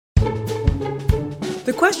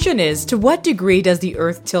The question is, to what degree does the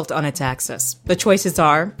Earth tilt on its axis? The choices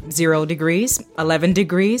are 0 degrees, 11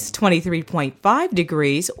 degrees, 23.5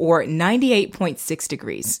 degrees, or 98.6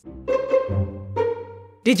 degrees.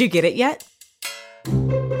 Did you get it yet?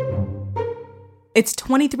 It's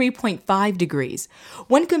 23.5 degrees.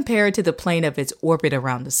 When compared to the plane of its orbit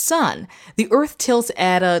around the sun, the Earth tilts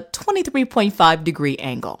at a 23.5 degree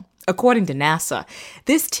angle. According to NASA,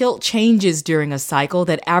 this tilt changes during a cycle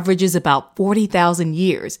that averages about 40,000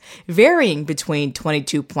 years, varying between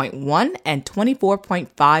 22.1 and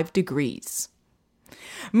 24.5 degrees.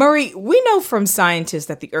 Murray, we know from scientists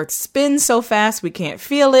that the Earth spins so fast we can't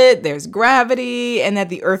feel it, there's gravity, and that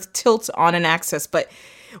the Earth tilts on an axis, but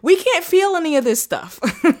we can't feel any of this stuff.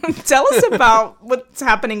 Tell us about what's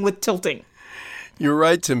happening with tilting. You're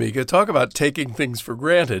right, Tamika. Talk about taking things for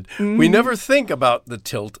granted. We never think about the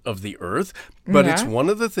tilt of the Earth, but it's one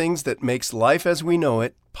of the things that makes life as we know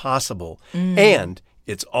it possible. And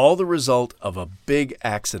it's all the result of a big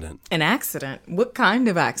accident. An accident? What kind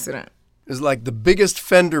of accident? It's like the biggest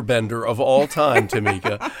fender bender of all time,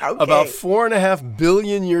 Tamika. Okay. About 4.5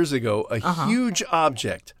 billion years ago, a huge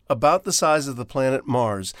object about the size of the planet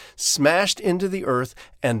Mars smashed into the Earth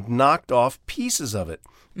and knocked off pieces of it.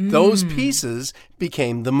 Those pieces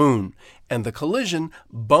became the moon, and the collision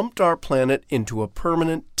bumped our planet into a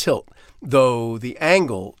permanent tilt, though the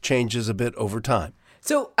angle changes a bit over time.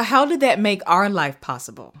 So how did that make our life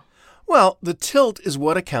possible? Well, the tilt is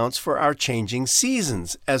what accounts for our changing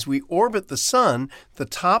seasons. As we orbit the sun, the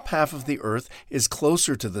top half of the Earth is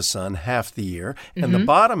closer to the sun half the year, and the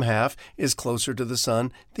bottom half is closer to the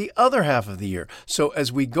sun the other half of the year. So as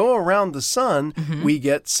we go around the sun, we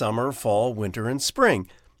get summer, fall, winter, and spring.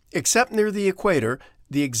 Except near the equator,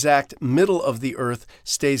 the exact middle of the Earth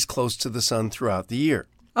stays close to the sun throughout the year.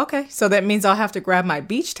 Okay, so that means I'll have to grab my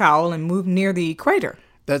beach towel and move near the equator.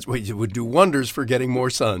 That's what it would do wonders for getting more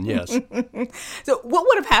sun, yes. So what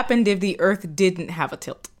would have happened if the Earth didn't have a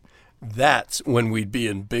tilt? That's when we'd be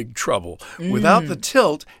in big trouble. Without the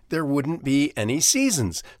tilt, there wouldn't be any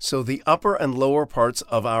seasons. So the upper and lower parts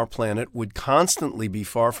of our planet would constantly be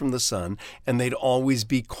far from the sun, and they'd always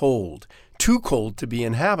be cold. Too cold to be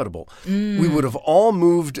inhabitable. We would have all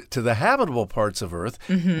moved to the habitable parts of Earth.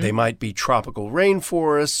 They might be tropical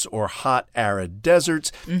rainforests or hot, arid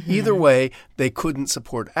deserts. Either way, they couldn't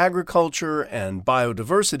support agriculture and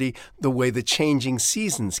biodiversity the way the changing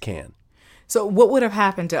seasons can. So what would have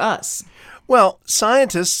happened to us? Well,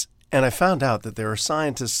 scientists, and I found out that there are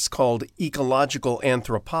scientists called ecological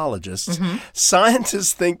anthropologists.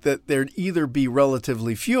 Scientists think that there'd either be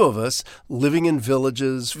relatively few of us living in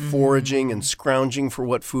villages, foraging and scrounging for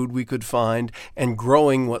what food we could find and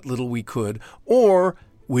growing what little we could, or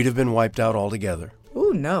we'd have been wiped out altogether.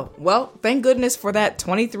 Ooh, no. Well, thank goodness for that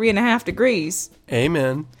 23.5 degrees.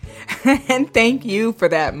 Amen. And thank you for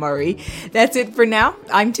that, Murray. That's it for now.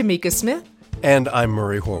 I'm Tamika Smith. And I'm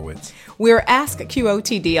Murray Horwitz. We're Ask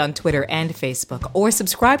QOTD on Twitter and Facebook, or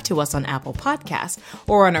subscribe to us on Apple Podcasts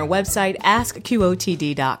or on our website,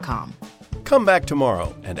 askqotd.com. Come back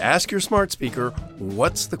tomorrow and ask your smart speaker,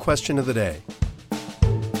 what's the question of the day?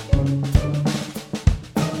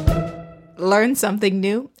 Learn something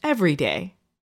new every day.